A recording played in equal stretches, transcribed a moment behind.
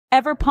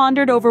Ever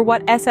pondered over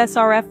what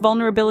SSRF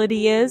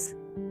vulnerability is?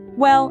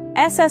 Well,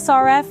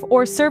 SSRF,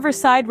 or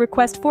Server-Side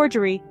Request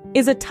Forgery,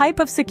 is a type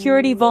of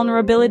security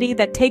vulnerability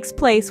that takes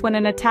place when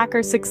an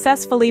attacker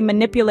successfully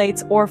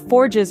manipulates or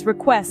forges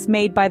requests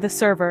made by the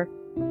server.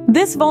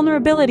 This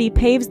vulnerability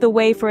paves the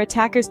way for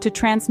attackers to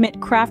transmit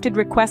crafted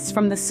requests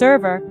from the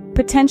server,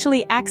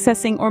 potentially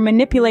accessing or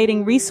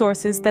manipulating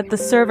resources that the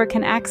server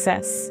can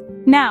access.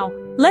 Now,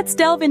 let's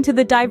delve into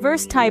the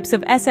diverse types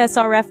of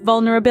SSRF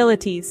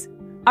vulnerabilities.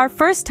 Our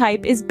first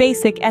type is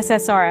basic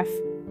SSRF.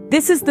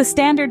 This is the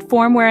standard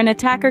form where an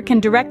attacker can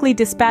directly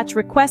dispatch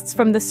requests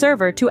from the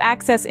server to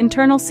access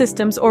internal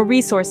systems or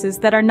resources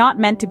that are not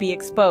meant to be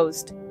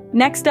exposed.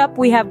 Next up,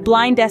 we have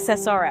blind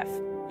SSRF.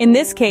 In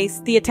this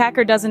case, the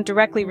attacker doesn't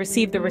directly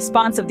receive the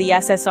response of the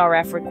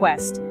SSRF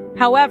request.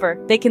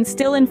 However, they can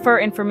still infer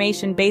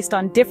information based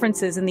on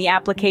differences in the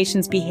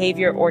application's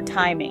behavior or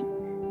timing.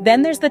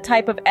 Then there's the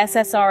type of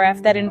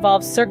SSRF that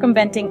involves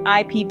circumventing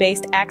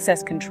IP-based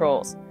access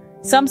controls.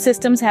 Some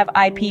systems have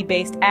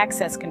IP-based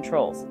access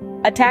controls.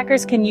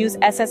 Attackers can use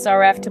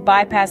SSRF to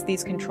bypass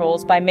these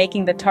controls by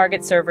making the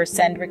target server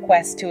send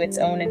requests to its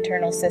own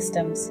internal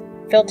systems.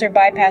 Filter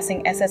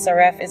bypassing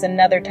SSRF is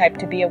another type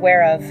to be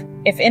aware of.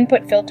 If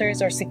input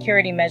filters or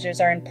security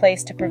measures are in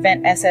place to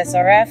prevent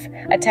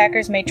SSRF,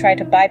 attackers may try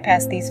to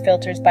bypass these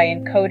filters by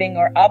encoding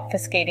or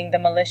obfuscating the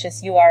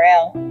malicious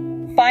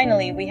URL.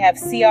 Finally, we have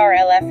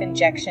CRLF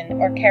injection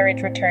or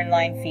carriage return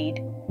line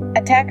feed.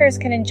 Attackers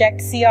can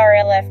inject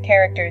CRLF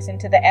characters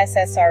into the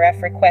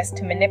SSRF request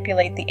to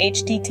manipulate the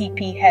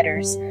HTTP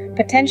headers,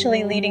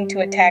 potentially leading to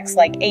attacks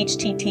like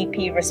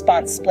HTTP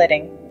response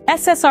splitting.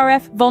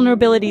 SSRF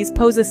vulnerabilities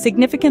pose a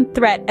significant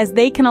threat as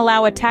they can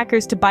allow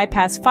attackers to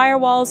bypass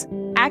firewalls,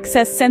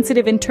 access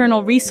sensitive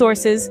internal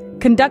resources,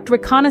 conduct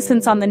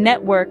reconnaissance on the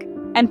network,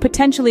 and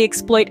potentially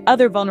exploit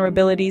other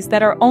vulnerabilities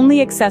that are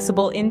only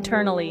accessible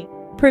internally.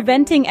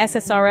 Preventing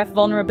SSRF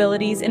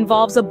vulnerabilities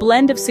involves a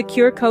blend of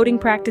secure coding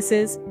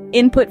practices,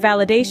 input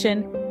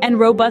validation, and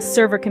robust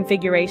server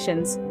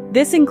configurations.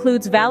 This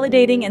includes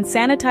validating and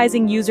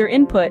sanitizing user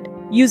input,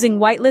 using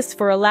whitelists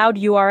for allowed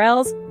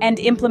URLs, and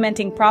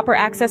implementing proper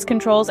access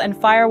controls and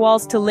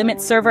firewalls to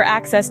limit server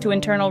access to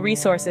internal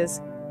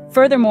resources.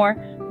 Furthermore,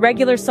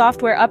 regular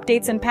software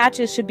updates and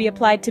patches should be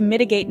applied to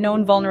mitigate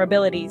known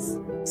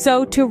vulnerabilities.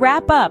 So, to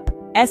wrap up,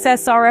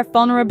 SSRF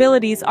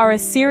vulnerabilities are a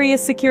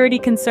serious security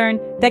concern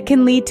that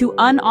can lead to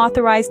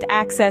unauthorized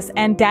access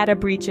and data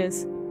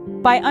breaches.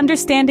 By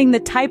understanding the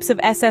types of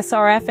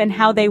SSRF and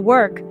how they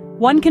work,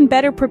 one can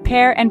better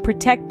prepare and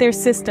protect their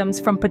systems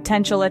from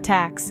potential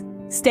attacks.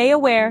 Stay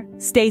aware,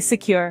 stay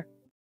secure.